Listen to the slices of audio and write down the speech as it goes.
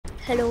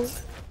Hello.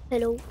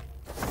 Hello.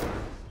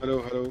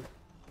 Hello, hello.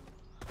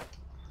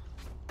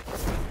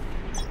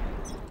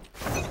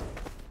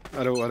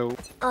 Hello, hello.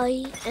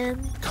 I am.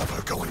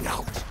 Cover going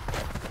out.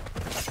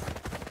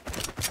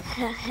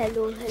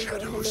 Hello, hello,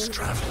 Shadows hello.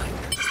 traveling.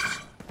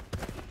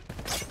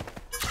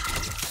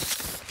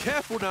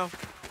 Careful now.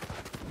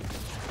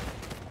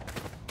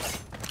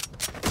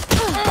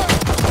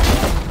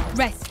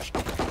 Rest.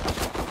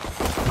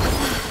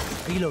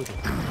 Reloading.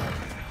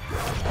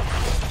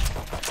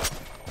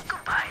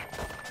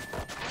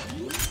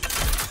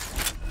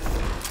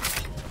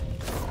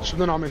 شو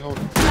بدنا نعمل هون؟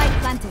 Light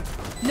planted.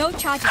 No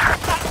charges.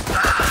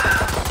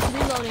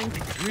 Reloading.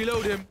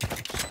 Reload him.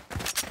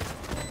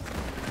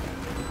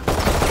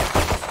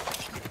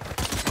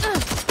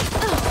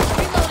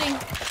 Reloading.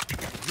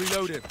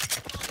 Reload him.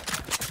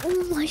 Oh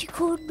my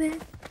god, man.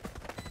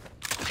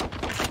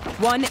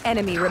 One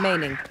enemy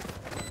remaining.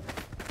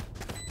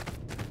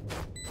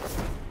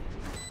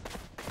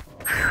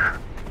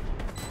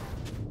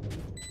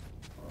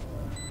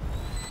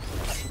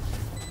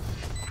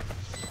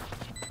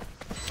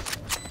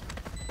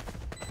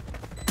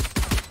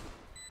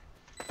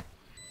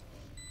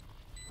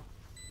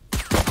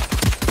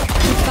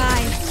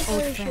 Goodbye,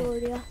 old friend.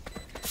 Sorry.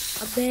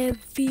 अबे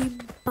भीम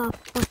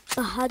पापा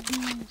तहादू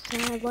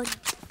seven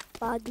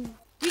Padu.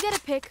 We get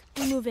a pick,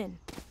 we move in.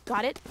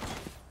 Got it?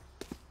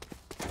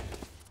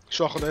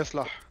 شو اخذ اي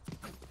سلاح؟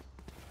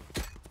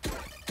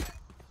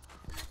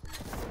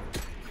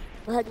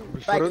 بادو بادو.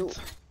 بالفرد؟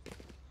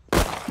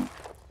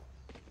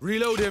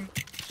 Reload him.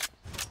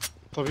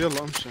 طب يلا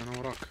امشي انا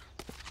وراك.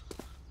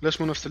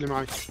 ليش مو نفس اللي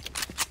معي؟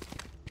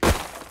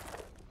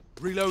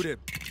 Reload him.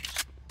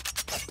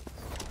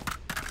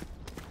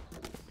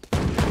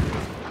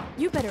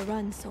 You better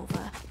run,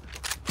 Sova.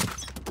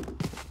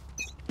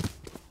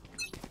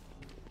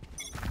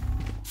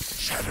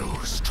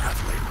 Shadows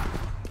traveling.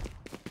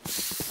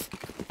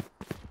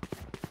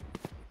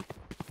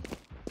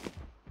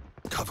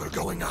 Cover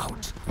going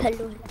out.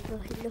 Hello, hello,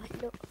 hello,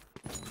 hello.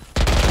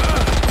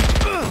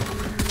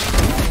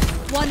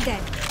 One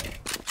dead.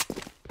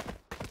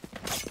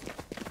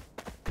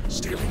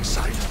 Stealing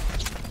sight.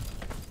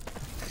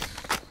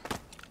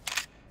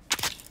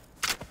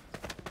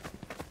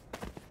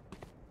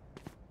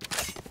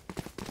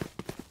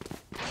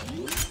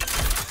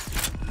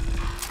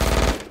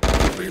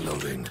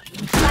 Reloading.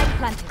 Light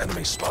planted.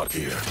 Enemy spot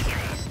here.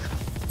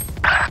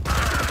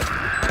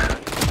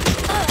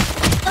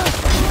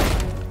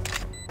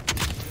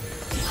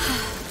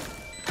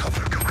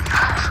 Cover going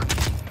out.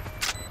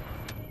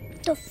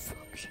 The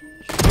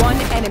fuck? One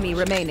enemy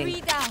remaining.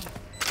 Three down.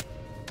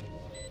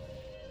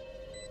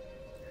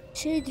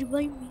 Should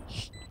revive me.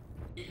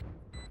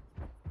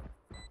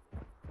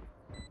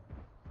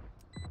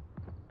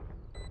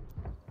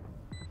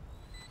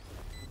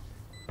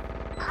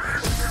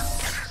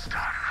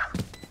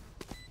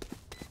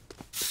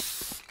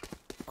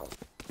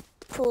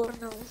 Four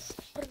now.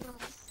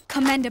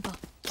 Commendable.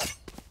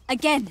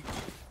 Again.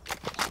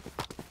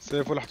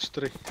 سيف ولا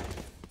حتشتري؟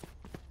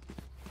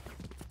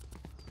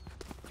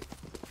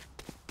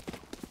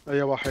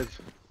 اي واحد.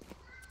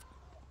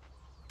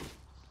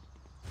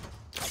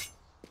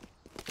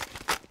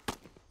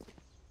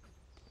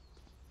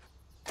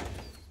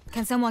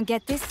 Can someone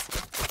get this?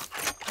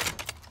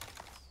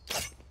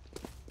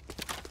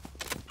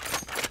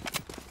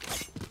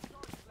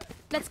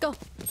 Let's go.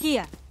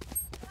 Here.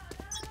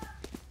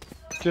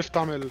 كيف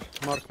تعمل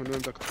مارك من وين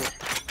بدك تروح؟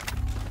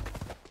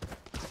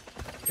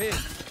 Here.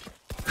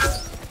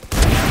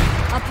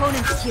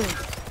 Opponent killed.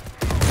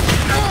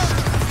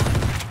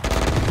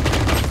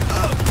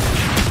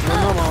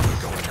 لا ما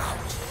Going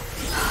out.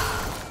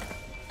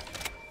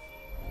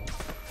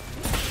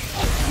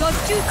 Your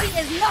duty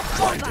is not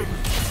over.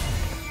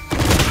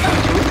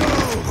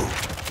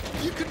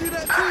 You can do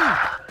that too.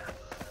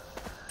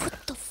 What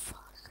the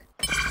fuck?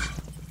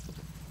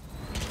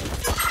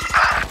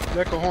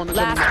 ليكو هون اجى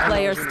من Last محل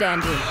player موجود.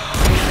 standing.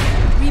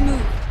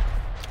 Remove.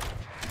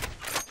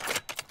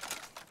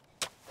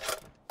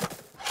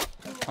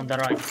 On the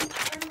right.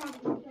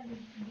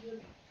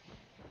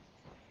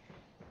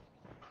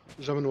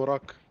 اجى من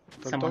وراك.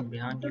 Someone تنتو؟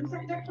 behind you.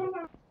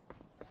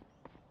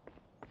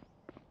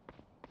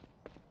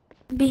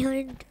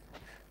 Behind.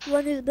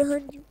 One is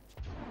behind you.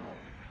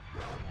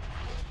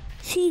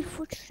 See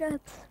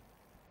footsteps.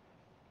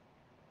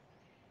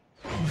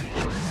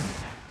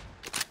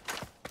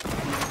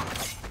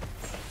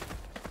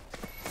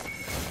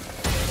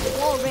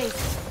 Wall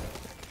raised.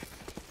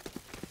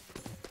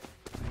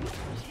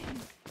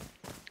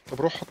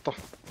 طب روح حطها.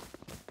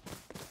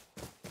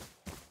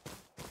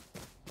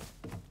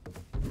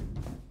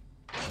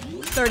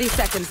 Thirty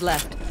seconds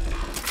left.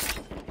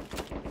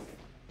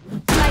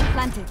 Light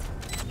planted.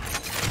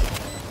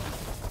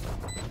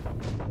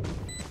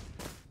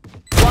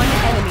 One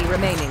enemy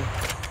remaining.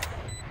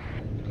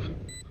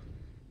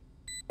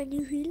 Can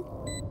you heal?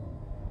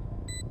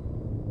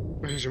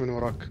 يجي من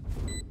وراك.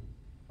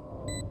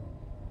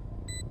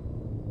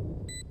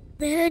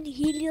 Man,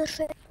 heal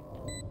yourself.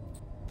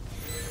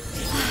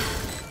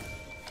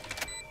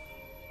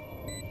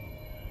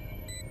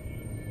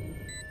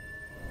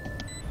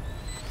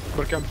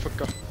 بركي عم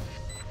بفكر.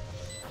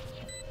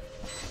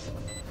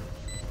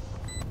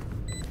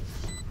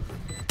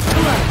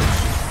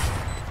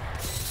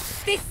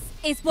 This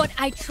is what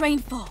I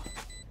trained for.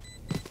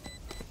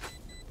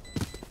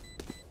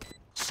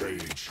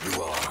 Sage,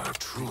 you are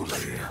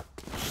truly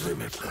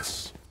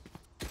limitless.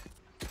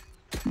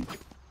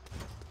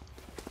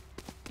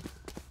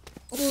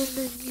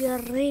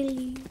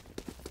 Really,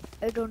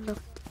 I don't know.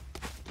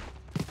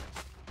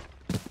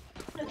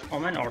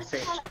 Omen or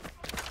Sage?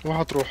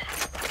 واحد تروح.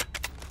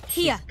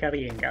 Here.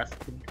 Carrying us.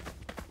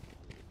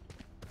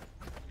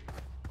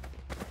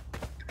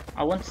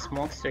 I want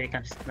smoke so you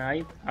can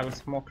snipe. I will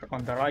smoke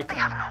on the right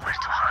and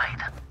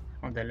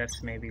on the left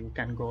maybe we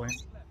can go in.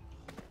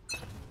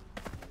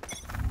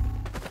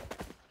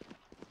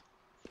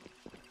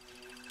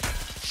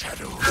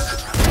 Shadows.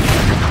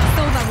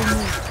 Sova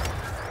removed.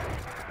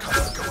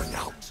 Cover going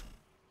out.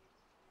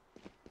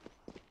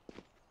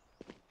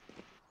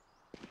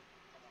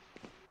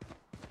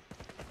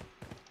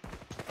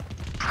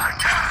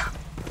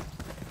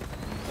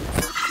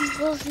 He's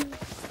rushing,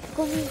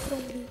 coming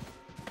from me.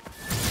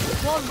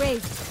 Wall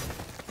raised.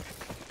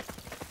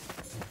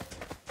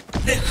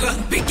 The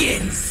hunt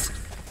begins!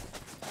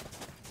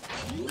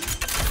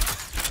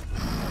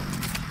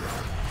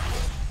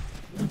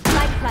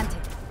 Light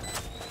planted.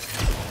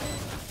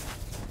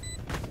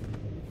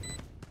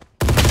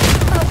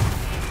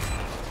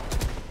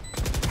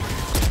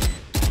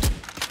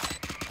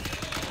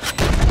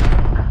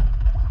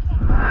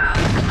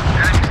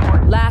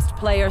 Last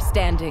player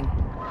standing.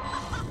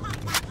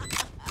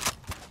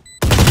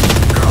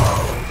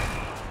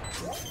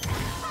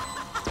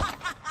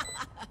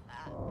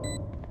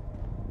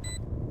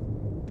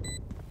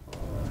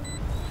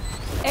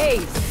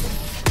 Ace.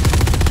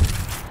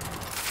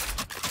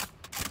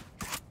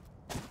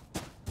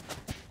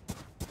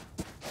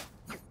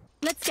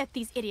 Let's get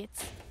these idiots.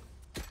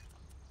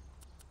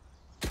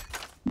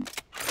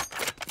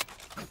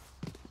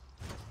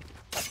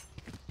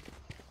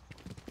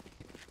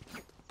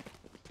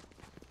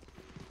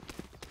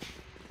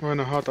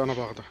 وانا هات انا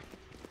باخده.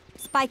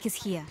 Spike is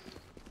here.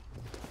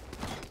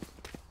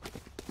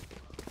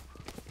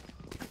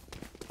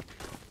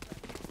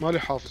 مالي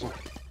حافظه.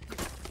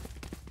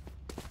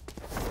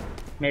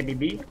 Maybe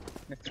B?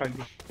 Let's try B.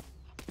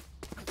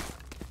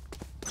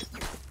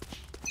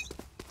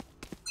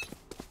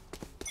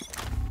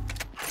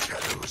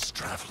 Shadows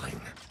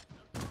traveling.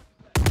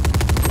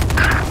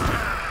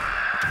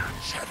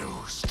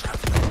 Shadows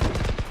traveling.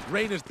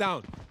 Rain is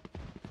down.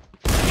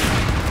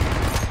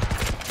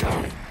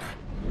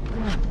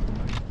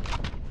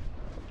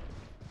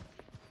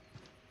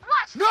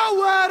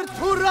 Nowhere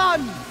to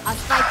run! Our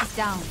spike is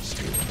down.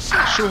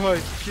 شو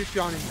هاي؟ كيف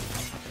يعني؟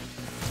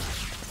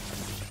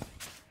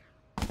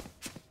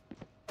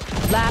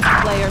 Last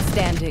player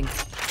standing.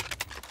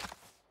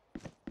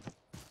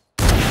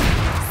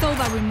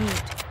 Sova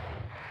removed.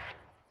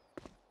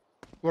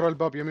 ورا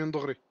الباب يمين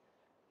دغري.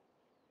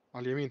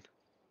 على اليمين.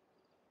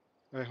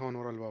 ايه هون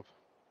ورا الباب.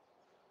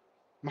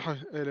 ما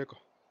حد ايه ليكو.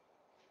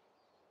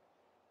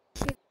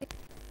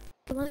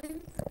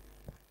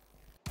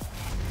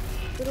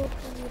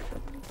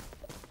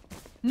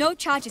 No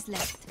charges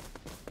left.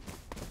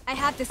 I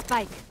have the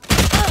spike.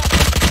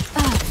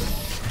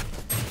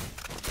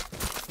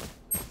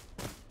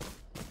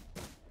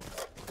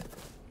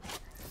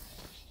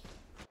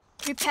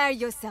 Prepare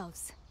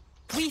yourselves.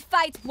 We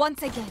fight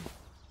once again.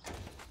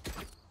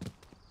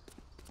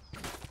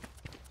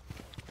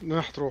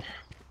 راح تروح.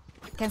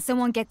 Can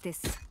someone get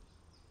this?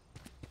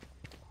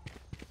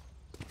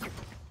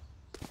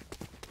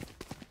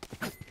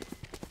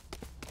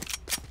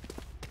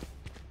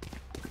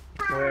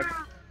 Where?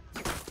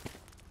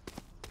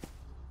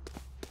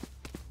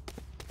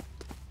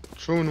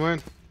 شو من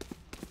وين؟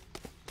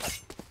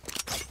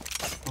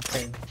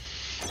 Okay.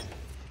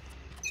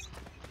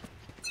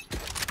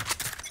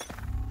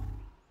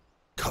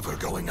 Cover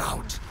going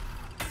out.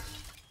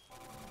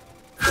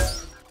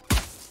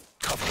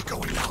 Cover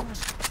going out.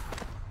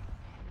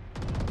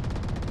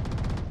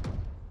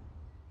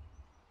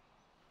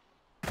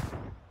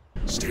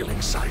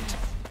 Stealing sight.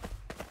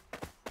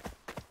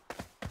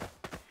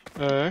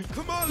 ايه.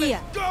 Come on, Here.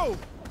 let's go!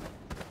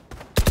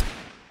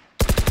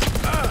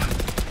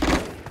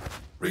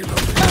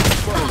 Reloading.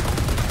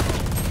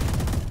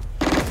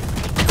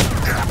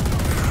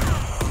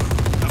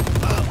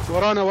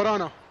 ورانا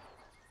ورانا.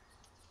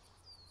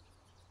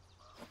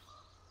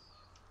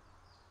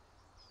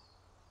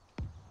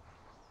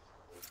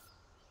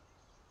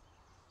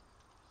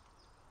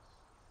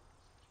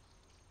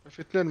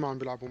 في اثنين ما عم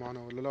بيلعبوا معنا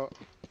ولا لا؟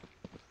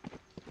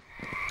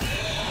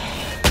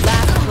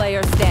 Last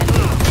player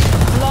standing.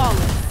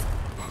 Flawless.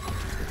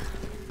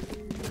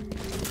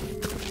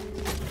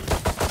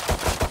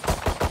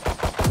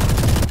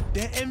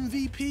 The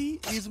MVP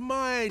is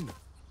mine.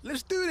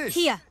 Let's do this.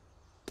 Here.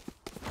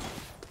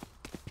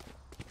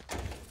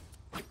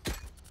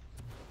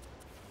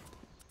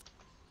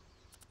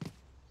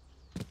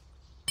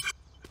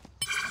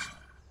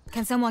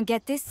 Can someone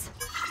get this?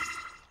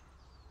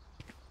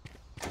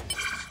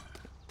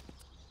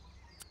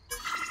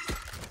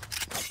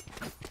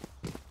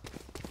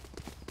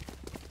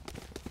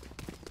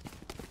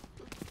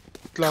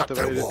 ثلاثة Cut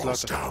their بقى walls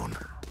ثلاثة. down.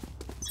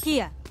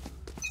 Here.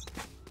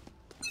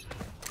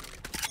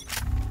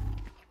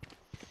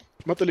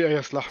 ما طلع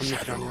أي سلاح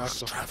منيح يعني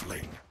Shadows آخذه.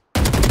 traveling.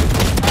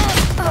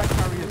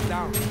 Carriers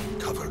down.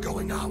 Cover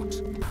going out.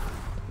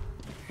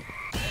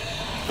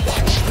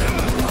 Watch them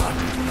run.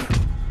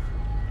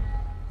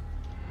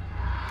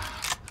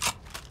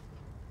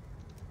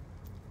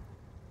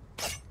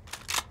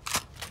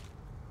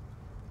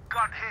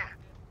 Gun here.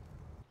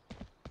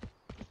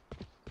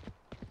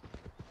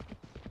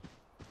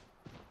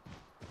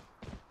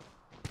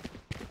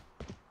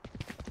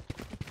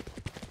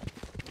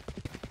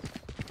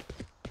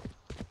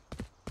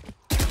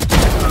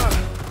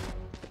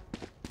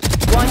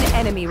 One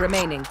enemy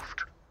remaining.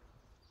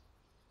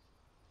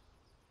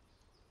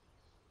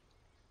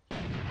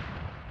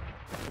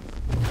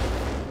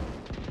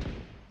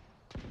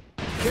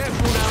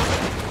 Careful now.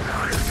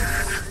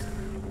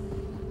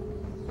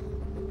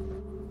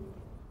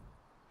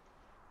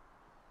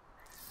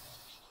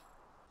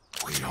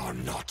 We are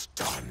not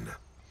done.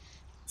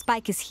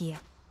 Spike is here.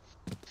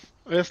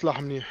 أي سلاح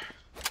منيح.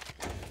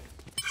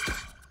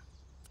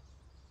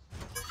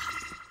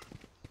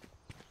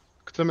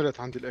 اكتملت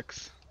عندي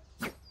الإكس.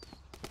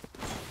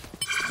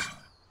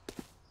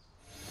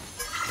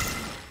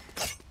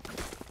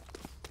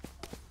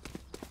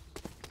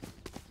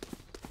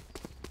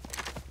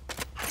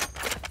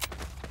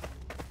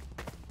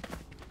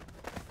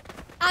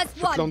 As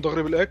شفت لهم one.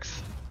 دغري بالإكس.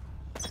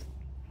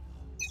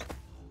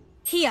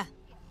 Here.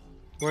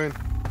 وين؟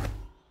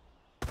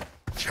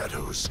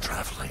 Shadows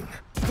traveling.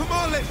 Come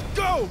on, let's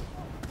go.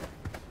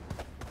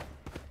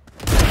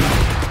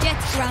 Get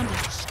grounded.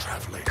 Shadows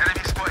traveling.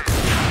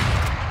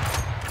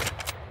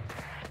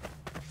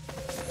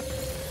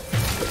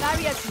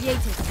 Barrier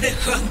created. The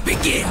hunt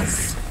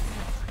begins.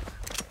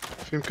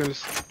 في يمكن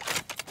لسه.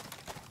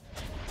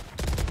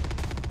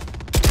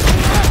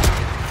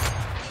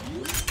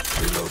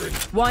 Reloading.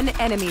 One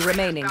enemy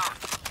remaining.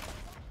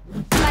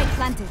 Spike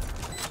planted.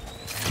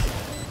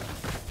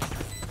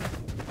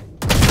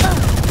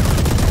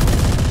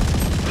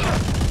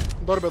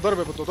 ضربة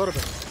ضربة بده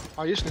ضربة.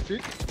 عايشني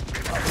فيك.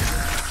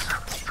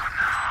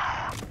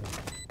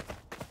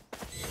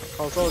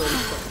 خلاص هذا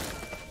لسه.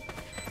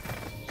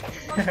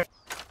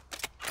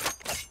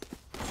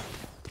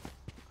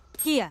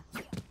 Here.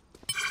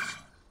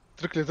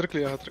 اترك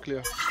لي اياها اترك لي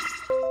اياها.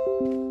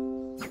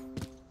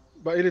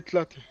 باقي لي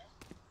ثلاثة.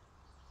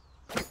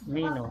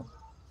 مينو.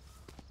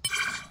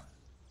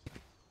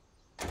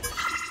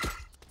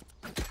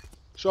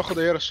 شو اخذ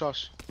اياه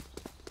رشاش؟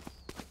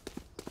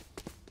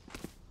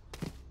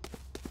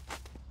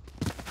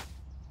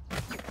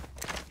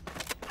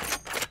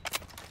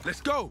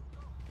 Let's go.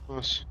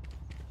 ماشي.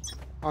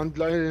 عند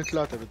لي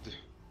ثلاثة بدي.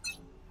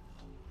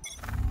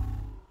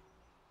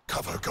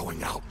 Cover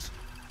going out.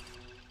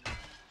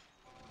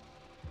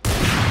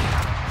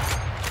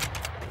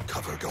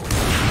 Cover going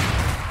out.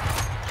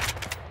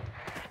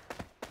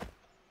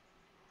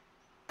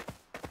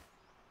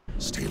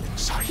 Stealing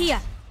sight.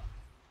 Here.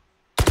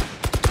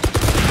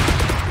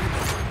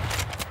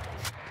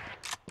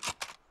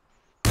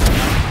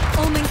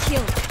 Omen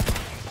killed.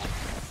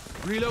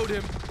 Reload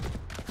him.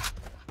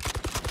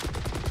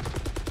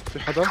 في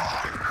حدا؟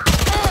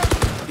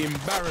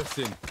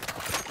 Embarrassing.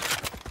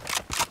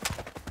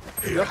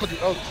 ياخذ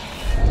الأوت.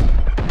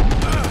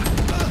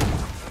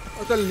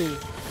 قتلني.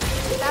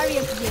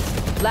 Barrier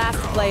created. Last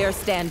player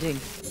standing.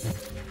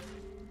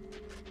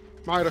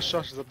 معي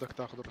رشاش إذا بدك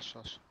تاخذ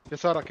الرشاش.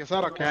 يسارك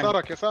يسارك كان.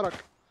 يسارك يسارك.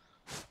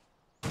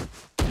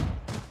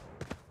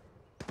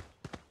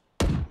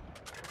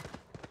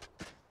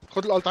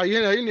 خذ الألت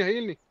هيلني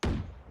هيلني.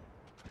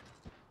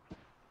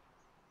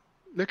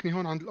 لكني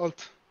هون عند الألت.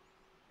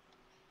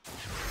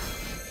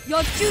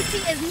 Your duty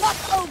is not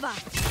over.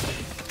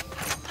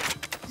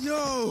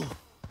 Yo,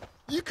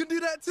 you can do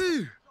that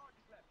too.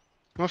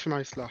 ما في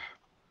معي سلاح.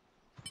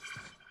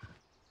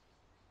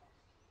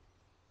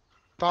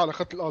 تعال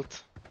اخذت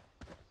الألت.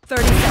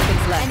 30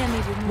 seconds left.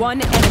 Enemy removed.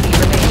 One enemy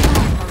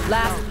remaining.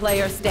 Last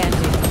player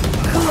standing.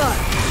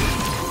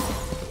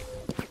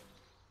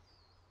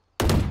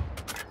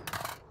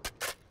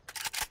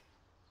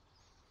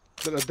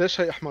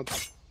 قديش هي احمد؟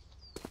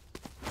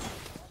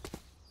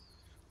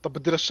 طب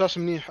بدي رشاش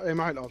منيح. اي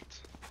معي الألت.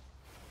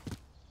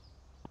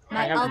 My I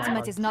have my ultimate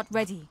ult. is not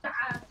ready.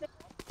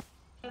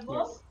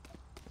 Yes.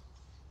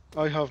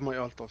 I have my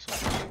ult also.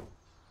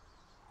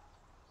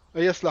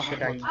 اي سلاح Should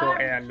I احمد؟ go A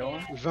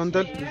alone?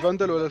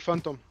 الفاندل ولا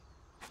الفانتوم؟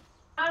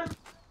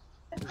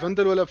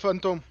 الفاندل ولا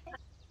الفانتوم؟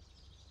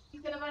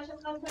 Okay,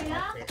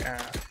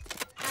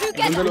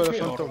 الفاندل ولا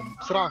الفانتوم؟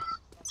 بسرعة.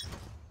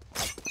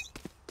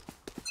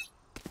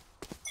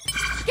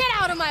 Get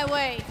out of my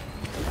way.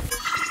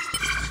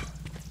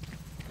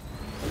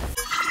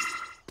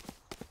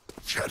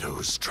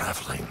 Shadows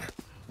traveling.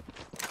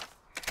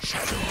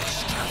 Shadows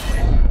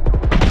traveling.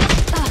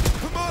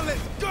 Come on,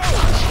 let's go.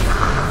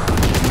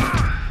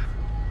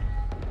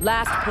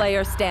 Last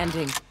player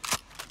standing.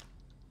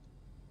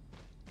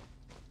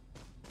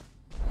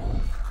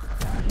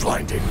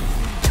 Blinding.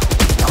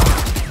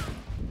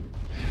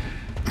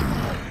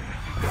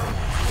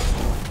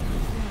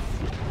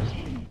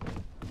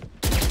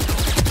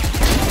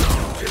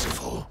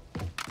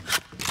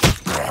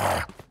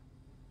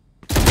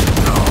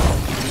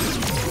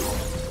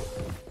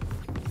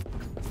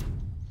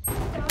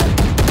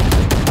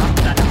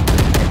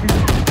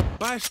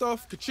 buy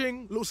stuff, ka-ching,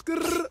 little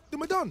skrrr, then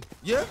we're done.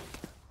 Yeah?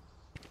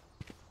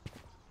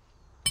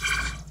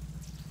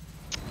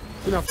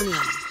 فيني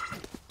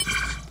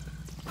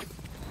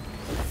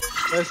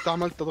ايه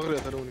استعملت دغري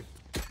قتلوني.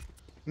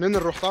 منين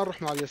نروح؟ تعال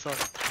نروح من على اليسار.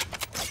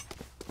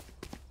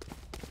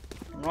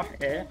 نروح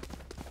ايه؟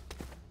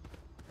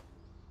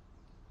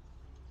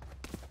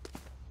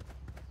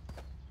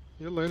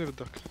 يلا يلي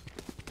بدك.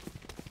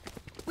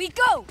 We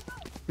go.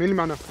 مين اللي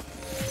معنا؟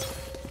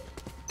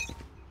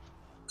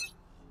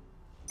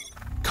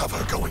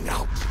 Cover going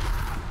out.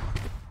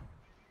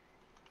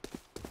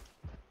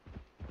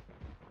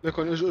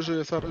 ليكن اجوا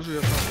يسار اجوا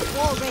يسار.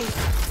 Wall raised.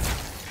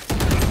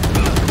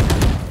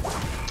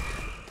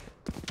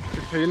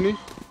 كيف تهيلني؟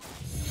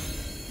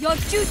 Your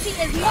duty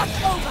is not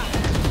over.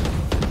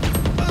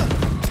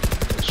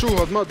 شو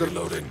هاد؟ ما اقدر.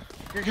 Reloading.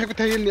 هيك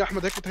بتهيلني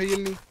احمد، هيك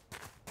بتهيلني.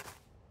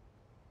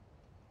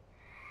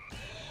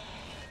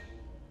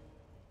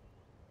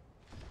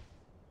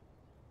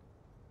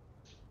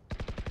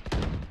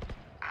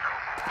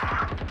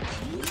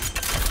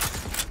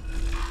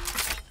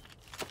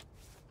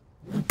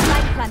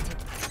 Light planted.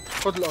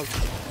 خذ الارض.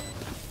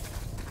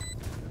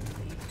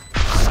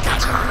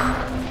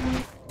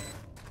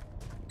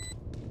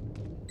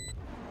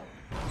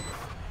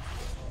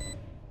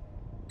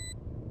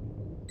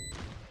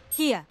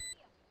 Here.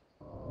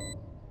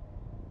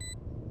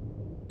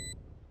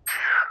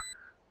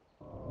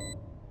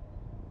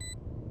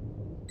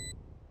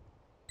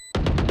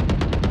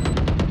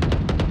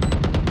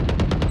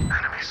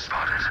 Enemy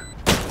spotted.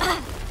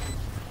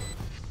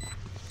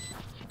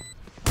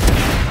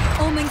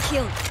 Omen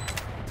killed.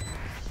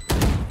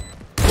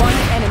 One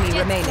enemy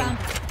remaining.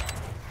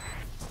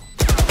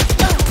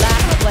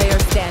 Last player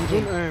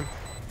standing. بدون ايم.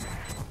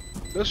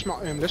 ليش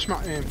مع ايم؟ ليش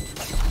مع ايم؟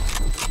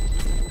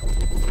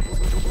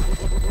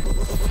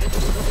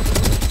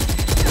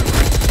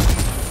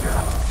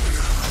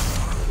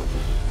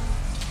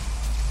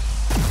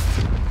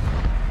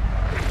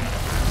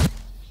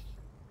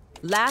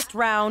 Last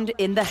round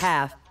in the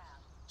half.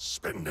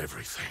 Spend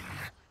everything.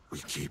 We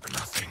keep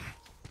nothing.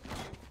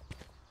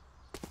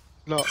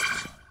 لا.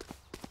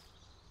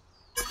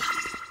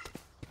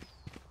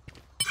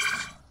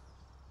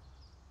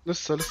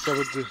 لسه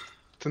بدي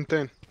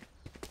تنتين.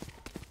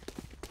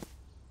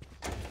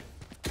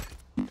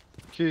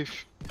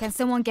 كيف؟ Can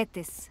someone get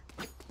this?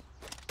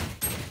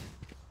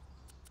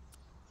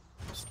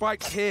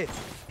 Spike's here.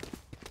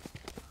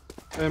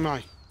 ايه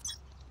معي.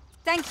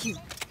 Thank you.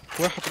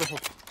 وين حتروحوا؟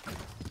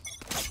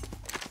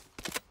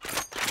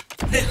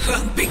 The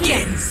hunt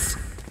begins.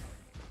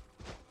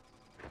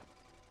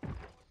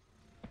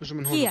 اجوا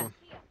من هون. Here. هون.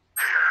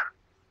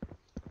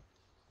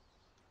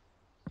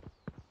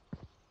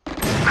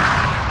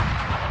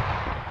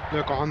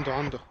 ليكو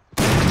عنده.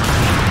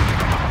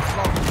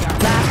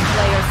 Last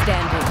player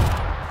standing.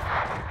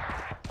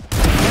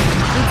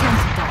 Return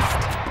to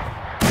dust.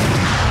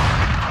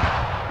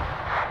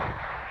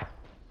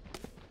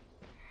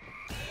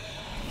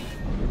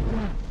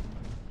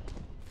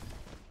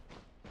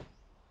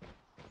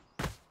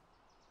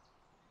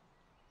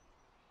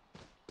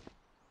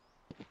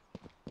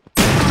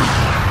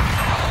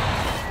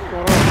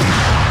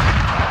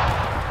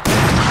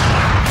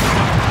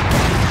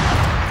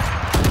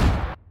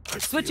 I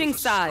feel Switching the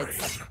sides.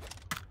 strain.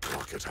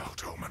 Block it out,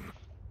 Omen.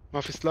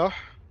 ما في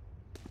سلاح؟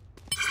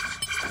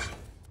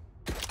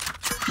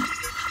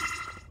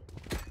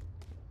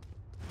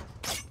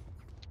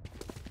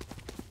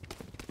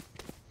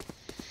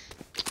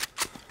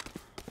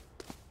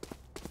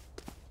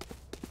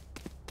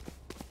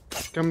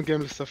 كم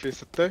جيم لسه فيه؟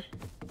 6؟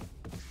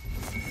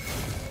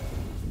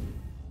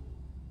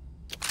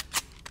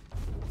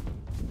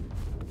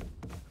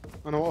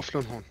 أنا واقف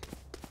لهم هون.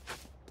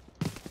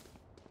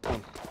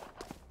 هون.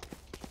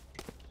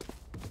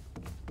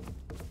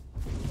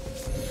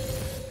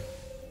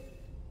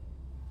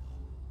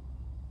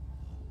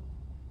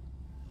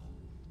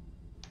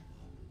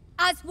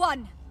 As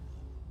one.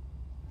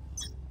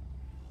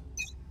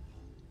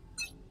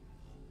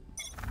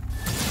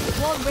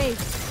 Wall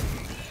raised.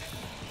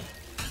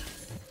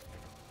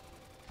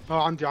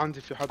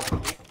 عندي في حدا.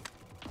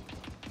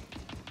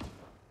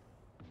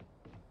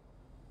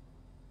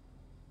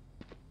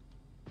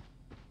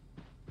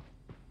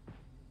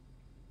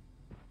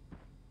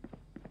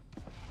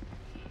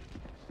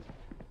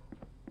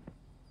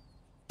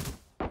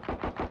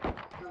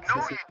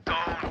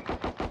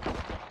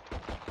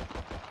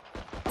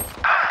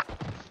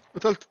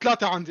 قتلت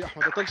 3 عندي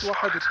احمد، قتلت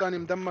واحد والثاني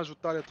مدمج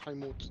والثالث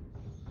حيموت.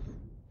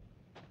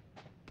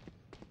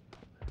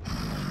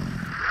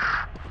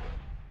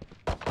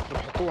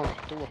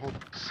 حطوها هون.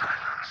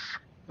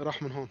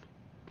 راح من هون.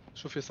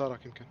 شوف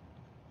يسارك يمكن.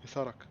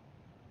 يسارك.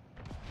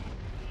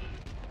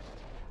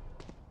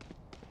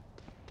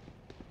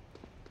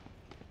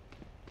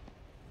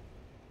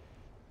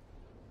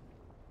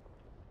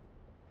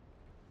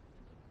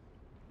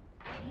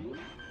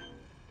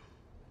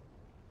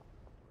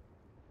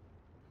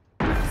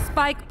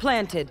 Spike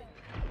planted.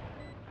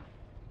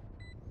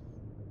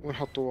 وين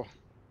حطوها؟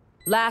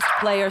 Last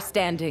player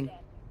standing.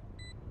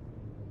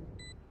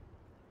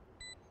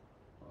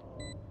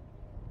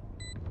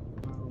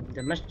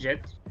 دمجت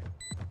جيت.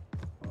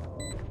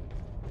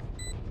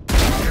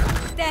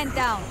 Stand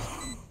down.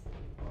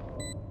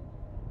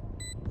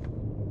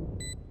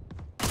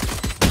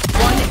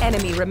 One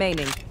enemy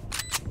remaining.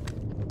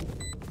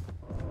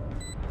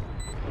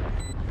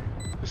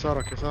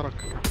 يسارك يسارك.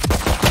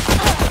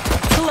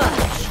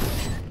 Clutch.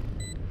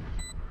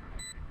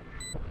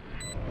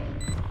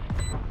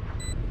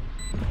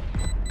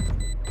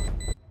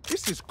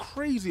 This is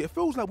crazy. It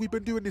feels like we've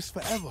been doing this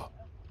forever.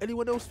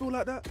 Anyone else feel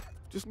like that?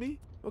 Just me?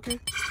 Okay.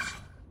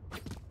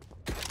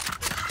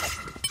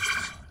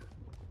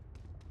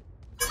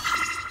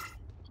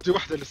 بدي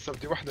وحدة لسه،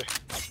 بدي وحدة.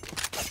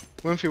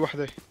 وين في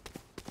وحدة؟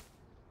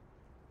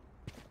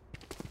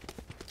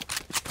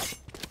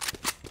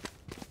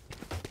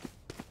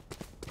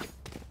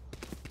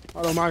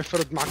 لو معي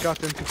فرد مع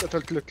كاتل يمكن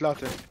قتلت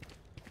ال3.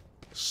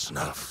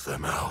 Snuff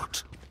them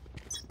out.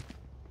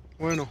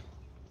 وينه؟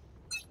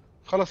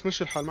 خلص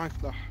مشي الحال، معي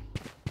سلاح.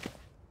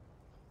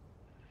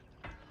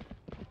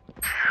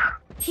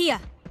 Here.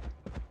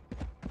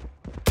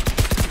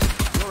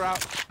 You're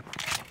out.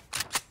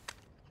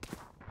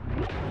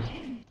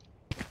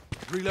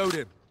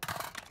 Reloading.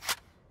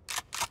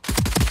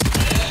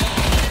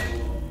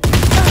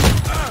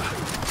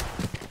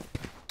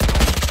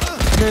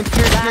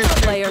 Last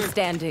player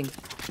standing.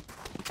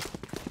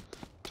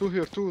 Two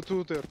here,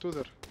 two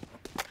there.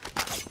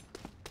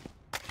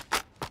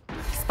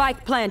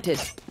 Spike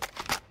planted.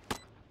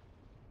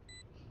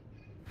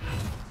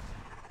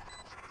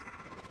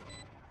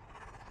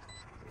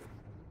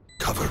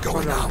 Cover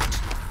going out.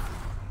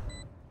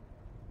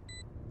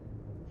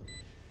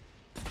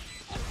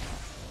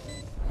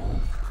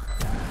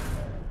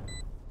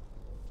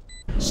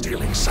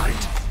 Stealing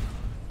sight.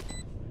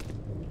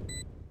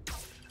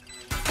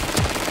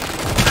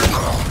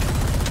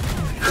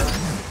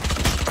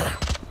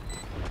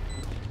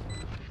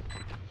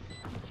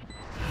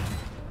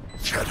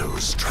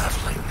 Shadows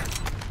traveling.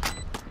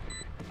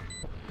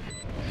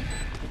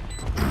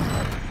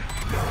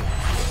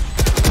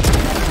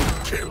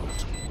 Killed.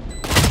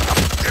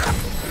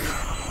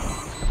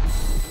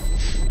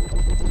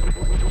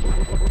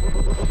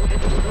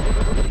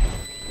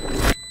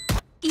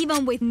 Even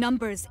with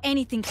numbers,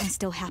 anything can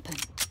still happen.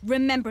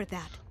 Remember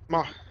that.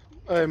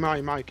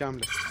 معي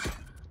كاملة.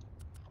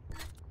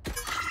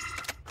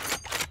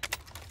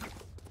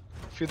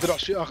 في درع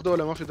شيء اخذه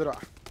ولا ما في درع؟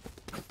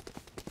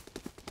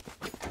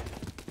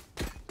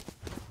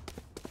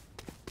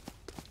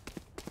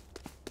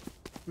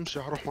 امشي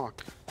هروح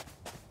معك.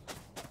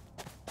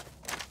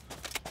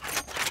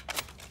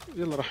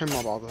 يلا رايحين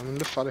مع بعض،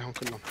 بنلف عليهم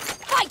كلهم.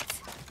 Fight!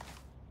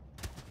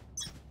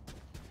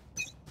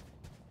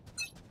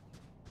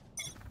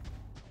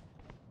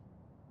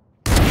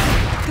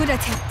 Good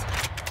attempt.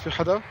 في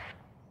حدا؟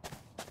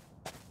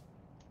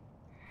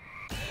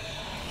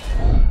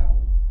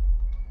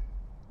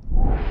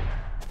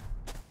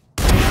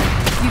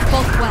 You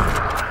fought well.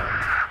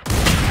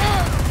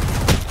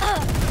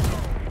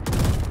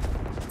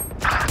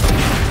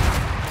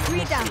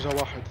 Three down. اجا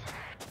واحد.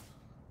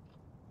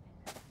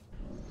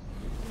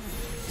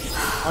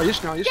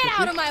 عايشني Get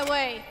out of فيك. my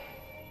way.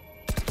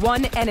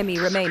 One enemy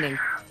remaining.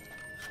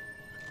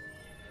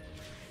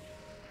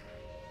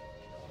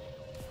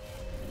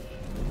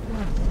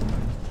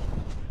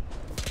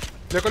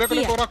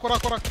 ليكو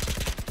وراك.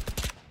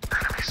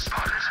 Enemy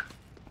spotted.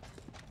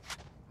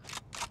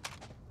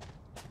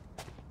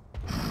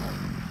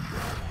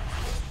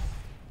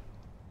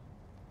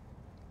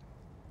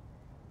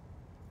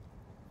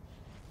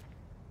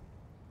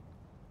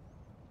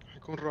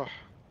 حيكون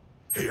راح.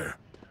 Here.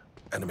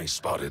 Enemy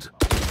spotted.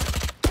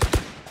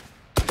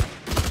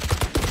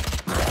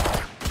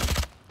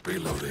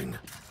 Reloading.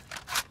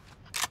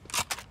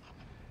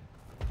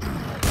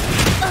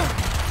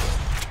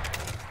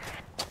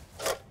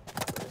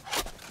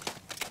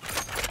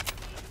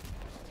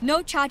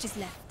 No charges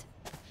left.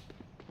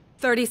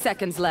 30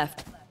 seconds left.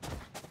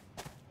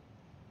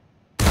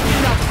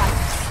 Not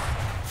fighters.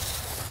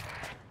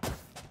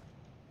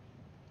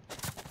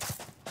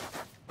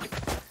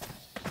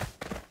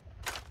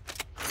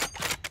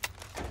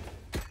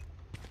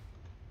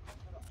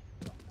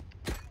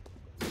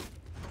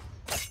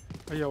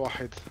 أي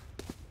واحد.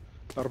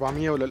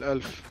 400 ولا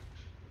 1000؟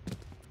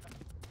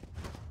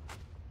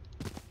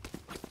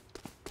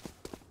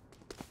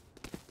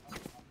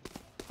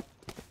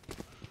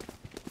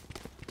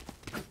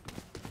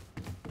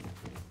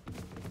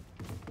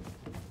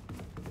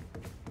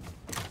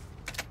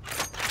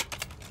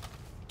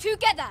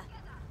 Together.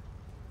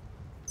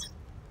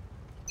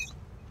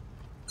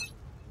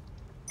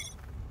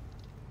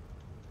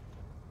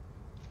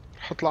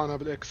 حطلع أنا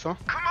بالإكس ها؟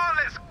 Come on,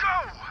 let's go!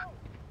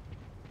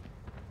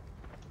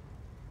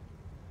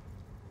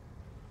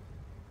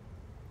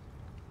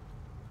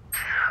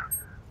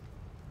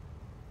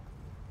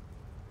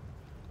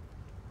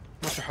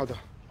 ما في حدا.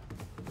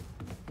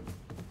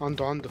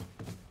 عنده.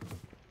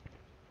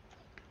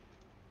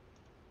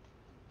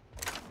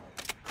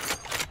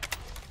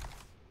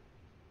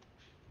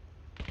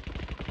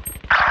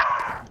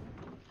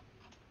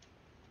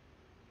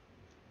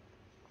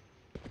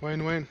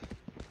 وين؟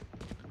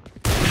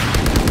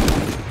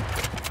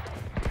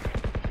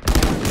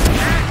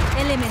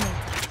 Eliminate.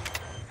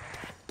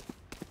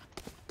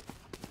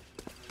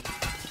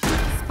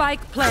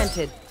 Spike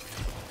planted.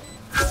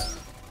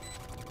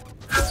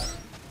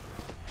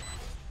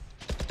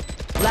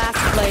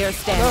 Last player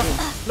standing.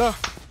 لا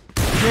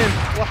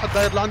اثنين، واحد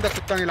داير لعندك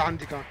والثاني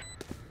لعندي كان.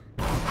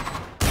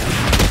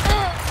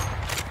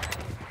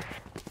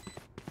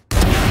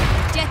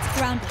 Jets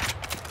grounded.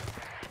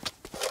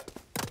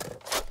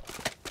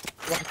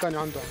 واحد ثاني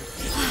عنده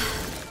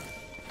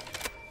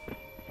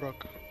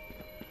براك.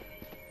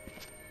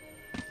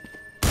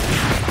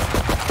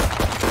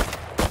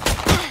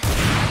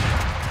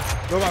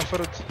 جاوب على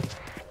الفرد.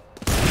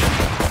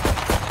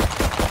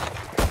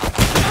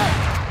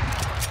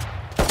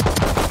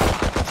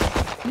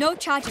 No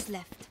charges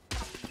left.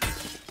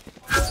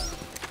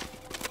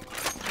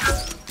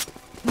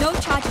 No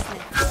charges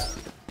left.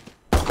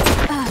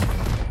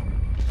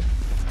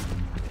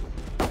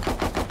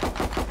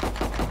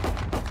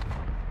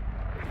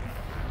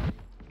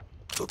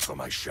 Look for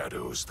my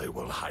shadows, they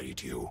will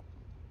hide you.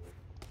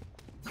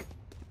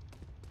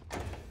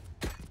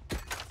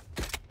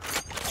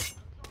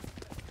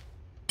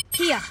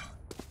 Here.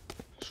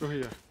 شو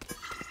هي؟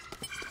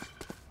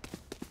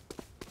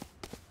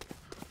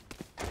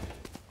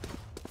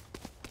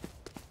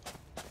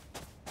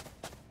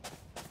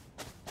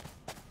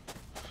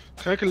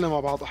 خلينا كلنا مع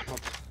بعض احمد،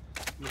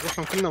 نروح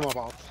لهم كلنا مع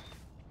بعض.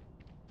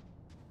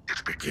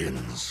 It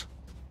begins.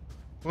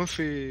 وين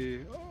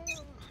في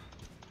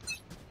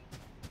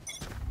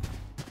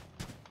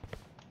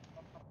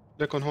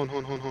ليكن هون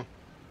هون هون هون.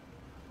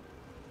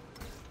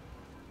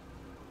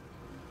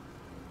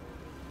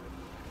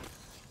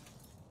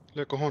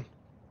 ليكن هون.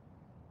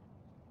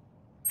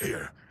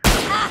 Here.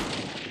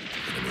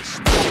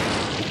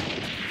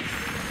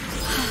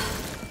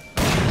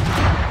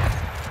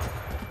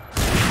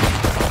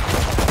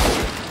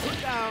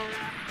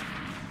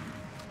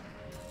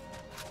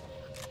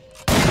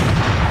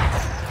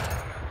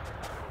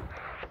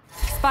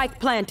 Spike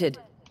planted.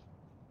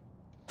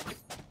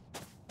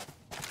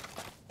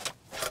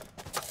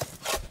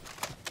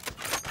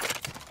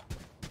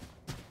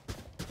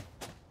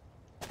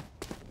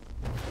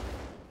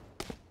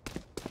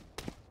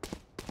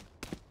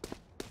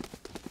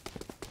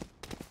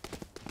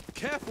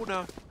 Careful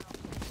now.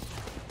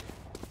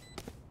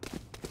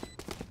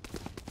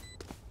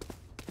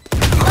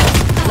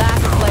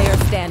 Last player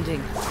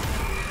standing.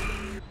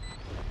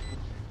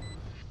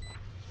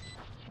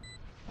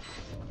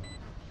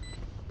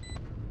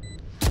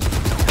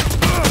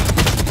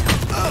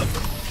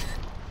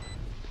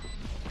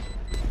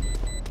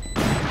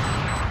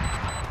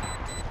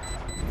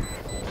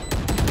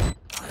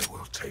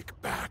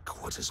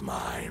 What is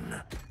mine?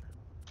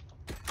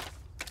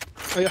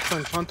 اي احسن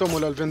الفانتوم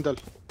ولا الفندل؟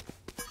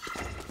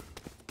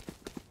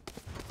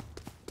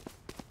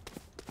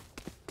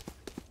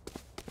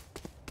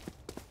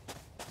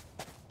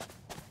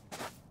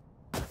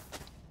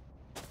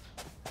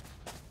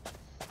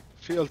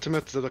 في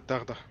التيميت اذا بدك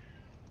تاخده.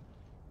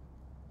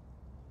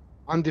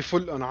 عندي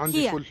فل، انا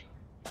عندي فل.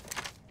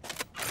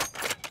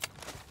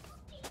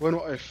 وين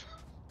وقف؟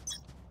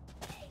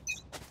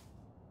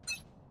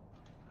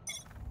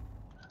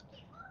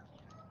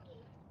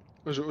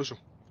 اجوا اجوا.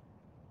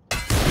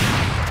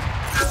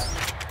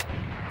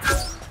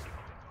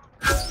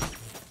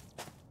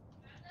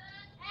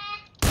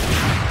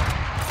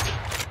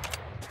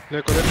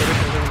 ليكو ليكو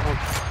ليكو من هون.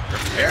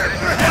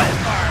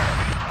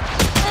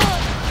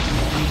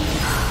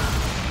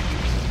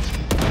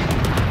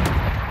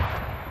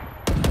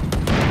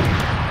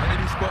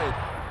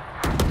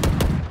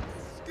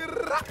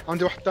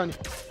 عندي واحد تاني.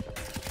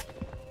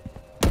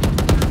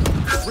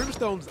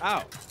 Brimstone's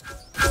out.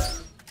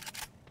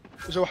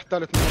 اجا واحد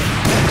ثالث.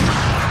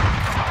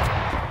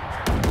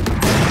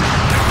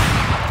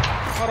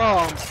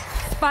 حرام.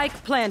 Spike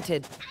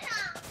planted.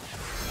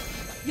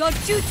 Your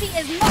duty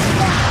is not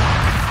done.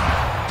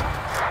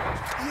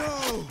 Yo.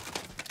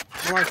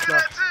 Nice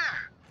left.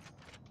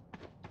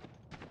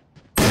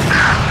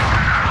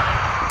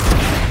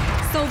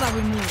 Sova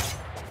removed.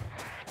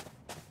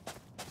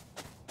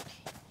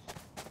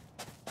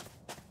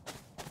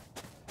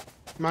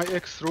 معي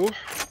اكس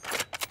روح.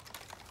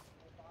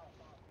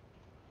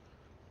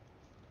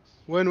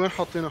 وين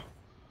حاطينه؟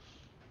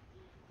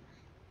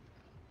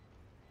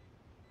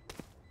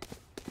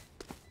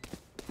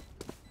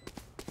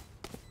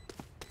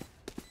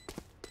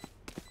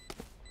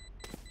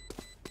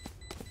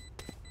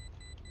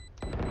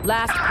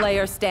 Last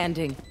player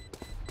standing.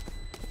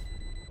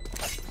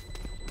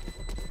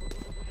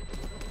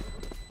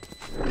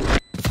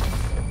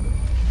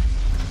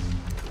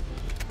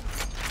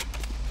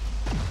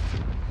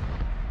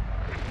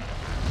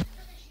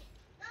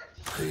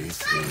 They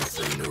think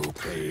they know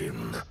pain.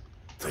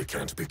 They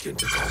can't begin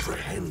to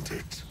comprehend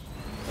it.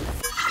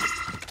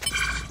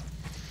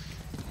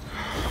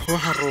 وين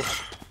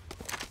حنروح؟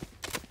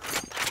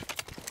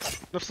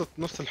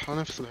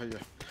 نفس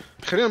الهيئة.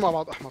 خلينا مع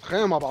بعض احمد،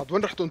 خلينا مع بعض.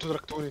 وين رحتوا انتوا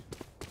تركتوني؟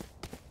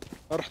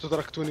 رحتوا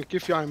تركتوني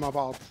كيف يعني مع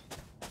بعض؟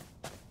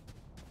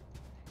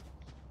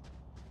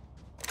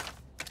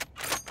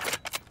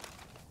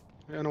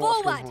 انا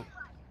واقفين هون.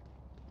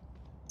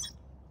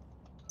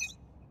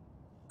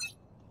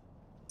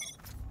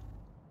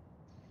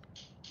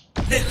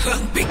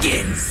 hunt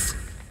begins.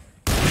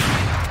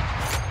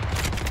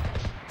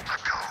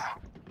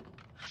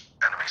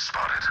 Enemy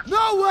spotted.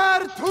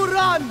 Nowhere to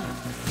run!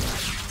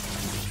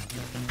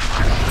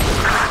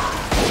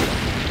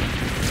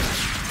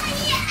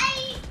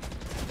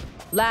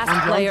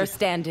 Last player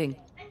standing.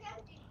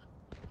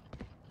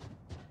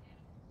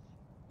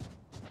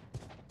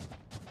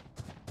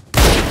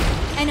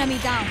 Enemy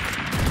down.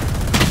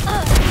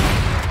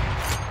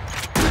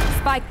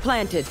 Spike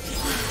planted.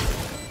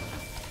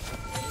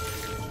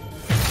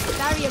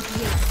 Barrier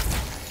here.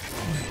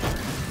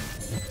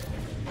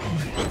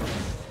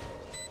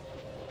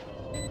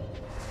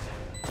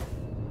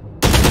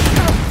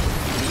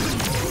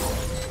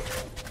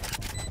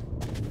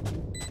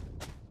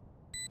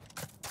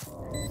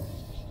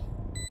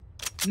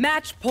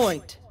 Match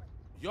point.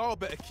 Y'all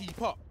better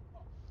keep up.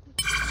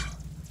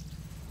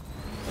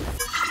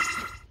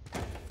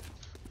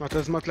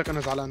 معتز ما قلت لك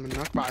انا زعلان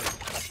منك بعد.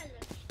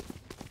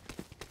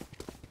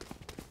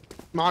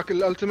 معك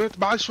الالتيميت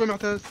بعد شوي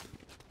معتز.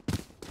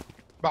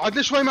 بعد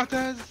لي شوي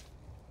معتز.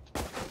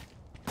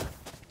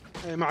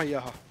 ايه معي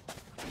اياها.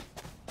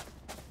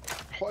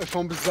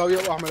 وقفهم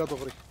بالزاوية واعملها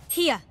دغري.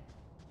 Here.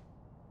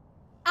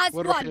 As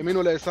وين روح one. يمين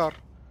ولا يسار؟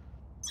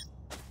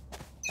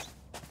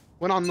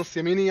 وين على النص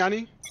يميني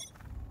يعني؟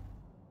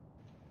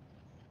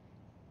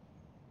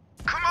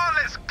 Come on,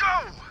 let's go!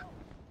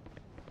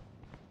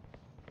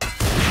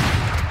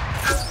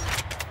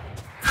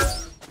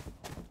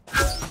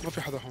 ما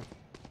في حدا هون.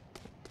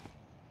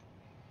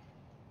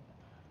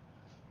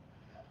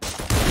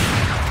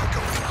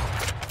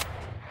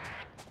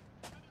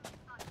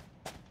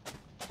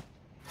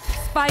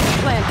 Spike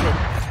planted.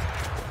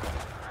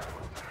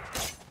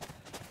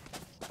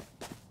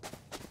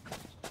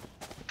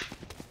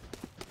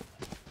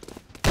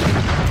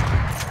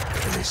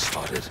 Enemy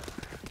spotted.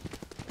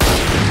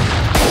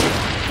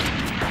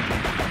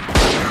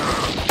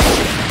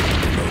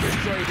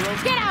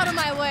 Get out of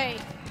my way!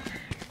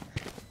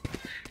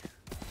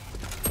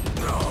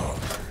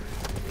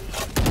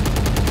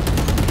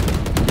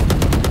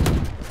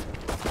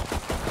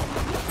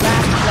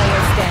 Last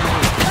player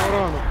standing.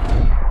 ورانا.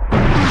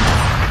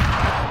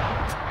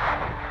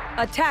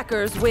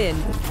 Attackers win.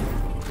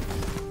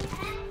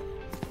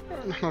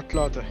 نحن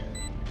ثلاثة.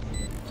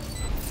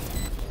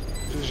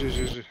 جي جي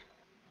جي جي.